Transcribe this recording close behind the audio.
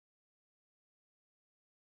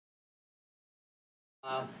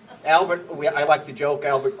Albert, I like to joke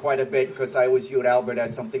Albert quite a bit because I always viewed Albert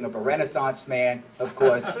as something of a Renaissance man. Of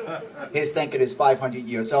course, his thinking is 500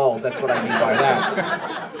 years old. That's what I mean by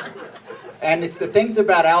that. And it's the things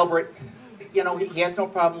about Albert, you know, he has no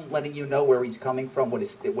problem letting you know where he's coming from, what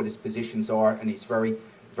his positions are, and he's very,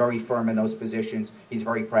 very firm in those positions. He's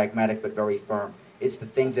very pragmatic but very firm. It's the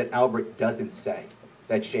things that Albert doesn't say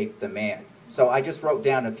that shape the man. So I just wrote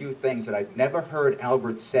down a few things that I've never heard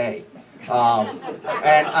Albert say.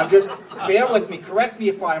 And I'm just, bear with me, correct me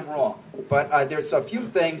if I'm wrong, but there's a few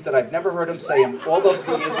things that I've never heard him say in all of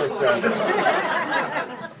the years of service.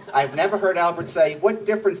 I've never heard Albert say, "What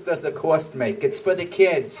difference does the cost make? It's for the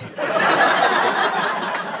kids."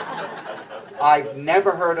 I've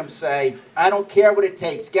never heard him say, "I don't care what it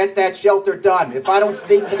takes, get that shelter done. If I don't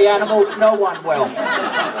speak for the animals, no one will."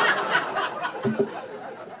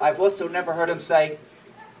 I've also never heard him say,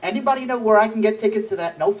 "Anybody know where I can get tickets to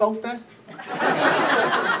that No-Fo Fest?"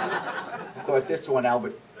 Of course, this one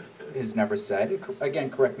Albert has never said. And again,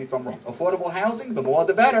 correct me if I'm wrong. Affordable housing, the more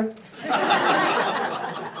the better.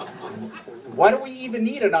 Why do we even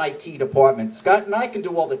need an IT department? Scott and I can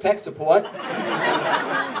do all the tech support.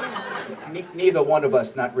 Neither one of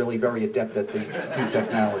us not really very adept at the new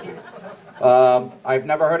technology. I've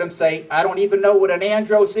never heard him say, "I don't even know what an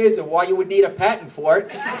andros is or why you would need a patent for it."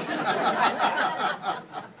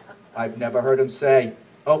 I've never heard him say,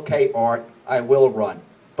 "Okay, Art, I will run,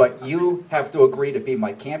 but you have to agree to be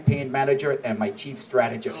my campaign manager and my chief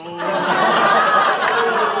strategist." Now,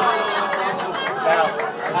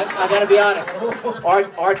 I gotta be honest,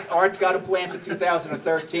 Art's got a plan for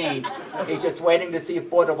 2013. He's just waiting to see if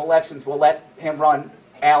Board of Elections will let him run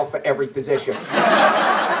Al for every position.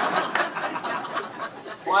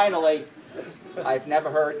 Finally, I've never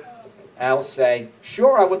heard Al say,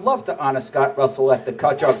 "Sure, I would love to honor Scott Russell at the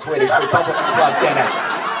Cutchogue Swedish Republican Club dinner."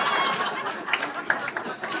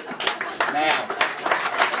 Now,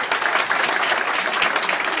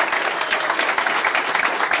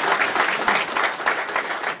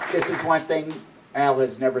 this is one thing Al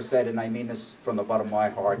has never said, and I mean this from the bottom of my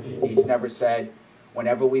heart. He's never said,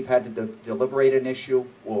 whenever we've had to deliberate an issue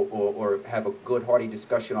or have a good, hearty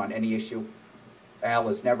discussion on any issue, Al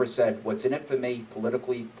has never said, "What's in it for me,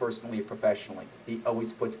 politically, personally, or professionally." He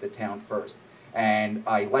always puts the town first. And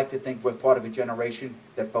I like to think we're part of a generation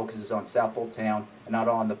that focuses on Southold town and not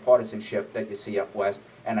on the partisanship that you see up west.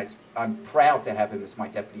 And I'm proud to have him as my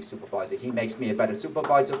deputy supervisor. He makes me a better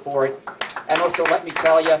supervisor for it. And also, let me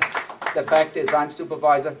tell you, the fact is I'm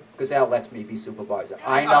supervisor because Al lets me be supervisor.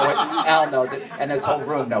 I know it, Al knows it, and this whole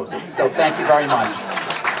room knows it. So thank you very much.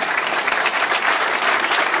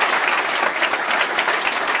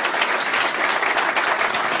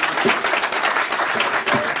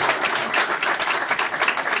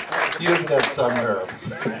 You've got some nerve.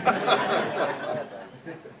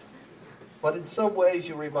 But in some ways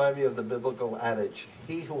you remind me of the biblical adage,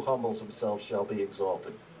 "He who humbles himself shall be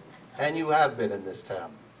exalted." And you have been in this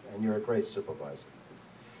town, and you're a great supervisor.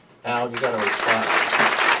 Al, you got to respond.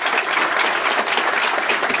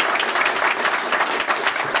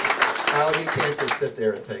 Al, you can't just sit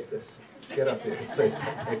there and take this. Get up here and say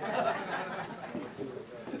something.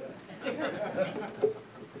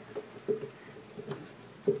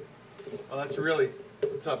 Well, that's a really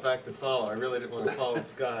tough act to follow. I really didn't want to follow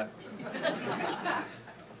Scott.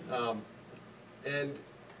 And,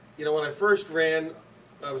 you know, when I first ran,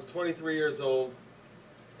 I was 23 years old,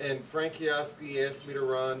 and Frank Kioski asked me to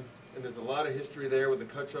run, and there's a lot of history there with the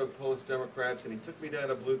Cutchogue Polish Democrats, and he took me down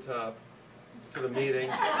to Blue Top to the meeting.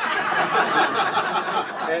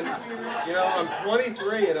 And, you know, I'm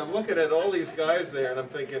 23, and I'm looking at all these guys there, and I'm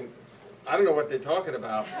thinking, I don't know what they're talking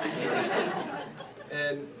about.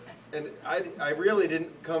 And I really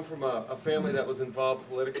didn't come from a family that was involved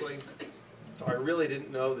politically, so I really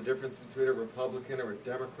didn't know the difference between a Republican or a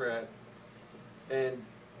Democrat.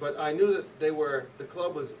 But I knew that the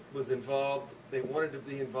club was involved. They wanted to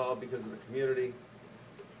be involved because of the community.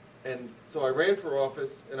 And so I ran for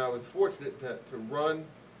office, and I was fortunate to run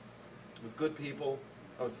with good people.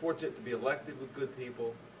 I was fortunate to be elected with good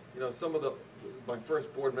people. You know, my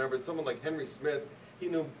first board members, someone like Henry Smith, he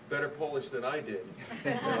knew better Polish than I did.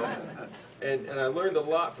 You know? And I learned a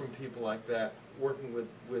lot from people like that, working with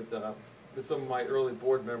some of my early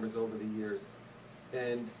board members over the years.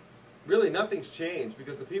 And really nothing's changed,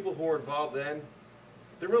 because the people who were involved then,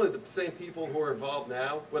 they're really the same people who are involved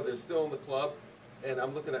now, whether they're still in the club. And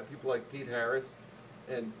I'm looking at people like Pete Harris,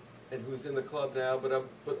 and who's in the club now,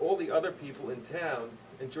 but all the other people in town,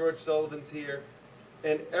 and George Sullivan's here,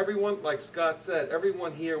 and everyone, like Scott said,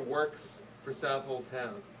 everyone here works for Southold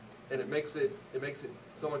town, and it makes it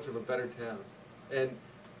so much of a better town. And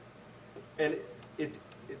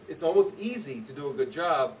it's almost easy to do a good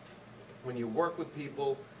job when you work with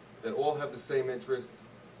people that all have the same interests,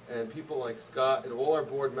 and people like Scott and all our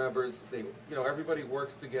board members, everybody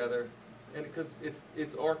works together, and because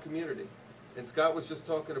it's our community. And Scott was just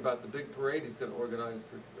talking about the big parade he's going to organize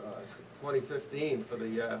for 2015 for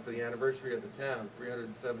the anniversary of the town,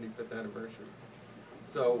 375th anniversary.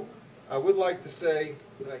 So I would like to say,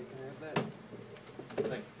 can I have that?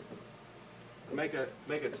 Thanks. Make a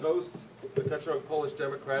toast to the Cutchogue Polish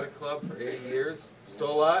Democratic Club for 80 years.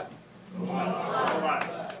 Stolat.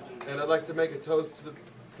 And I'd like to make a toast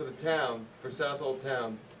for the town, for Southold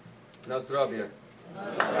town. Na zdrowie.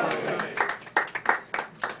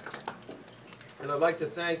 And I'd like to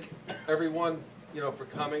thank everyone, for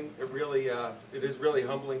coming. It is really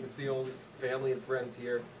humbling to see all this family and friends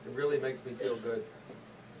here. It really makes me feel good.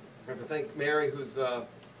 I have to thank Mary, who's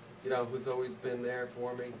always been there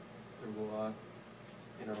for me through,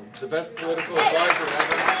 the best political advisor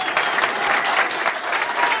ever.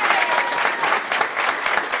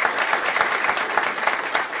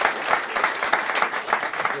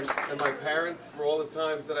 And my parents, for all the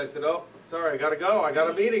times that I said, "Oh, sorry, I gotta go. I got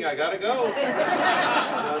a meeting. I gotta go."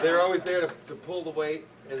 They're always there to pull the weight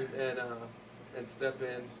and step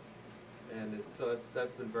in, and so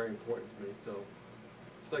that's been very important to me. So,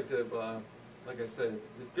 just like to, like I said,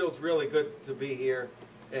 it feels really good to be here,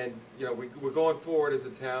 and we're going forward as a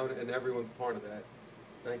town, and everyone's part of that.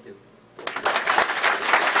 Thank you.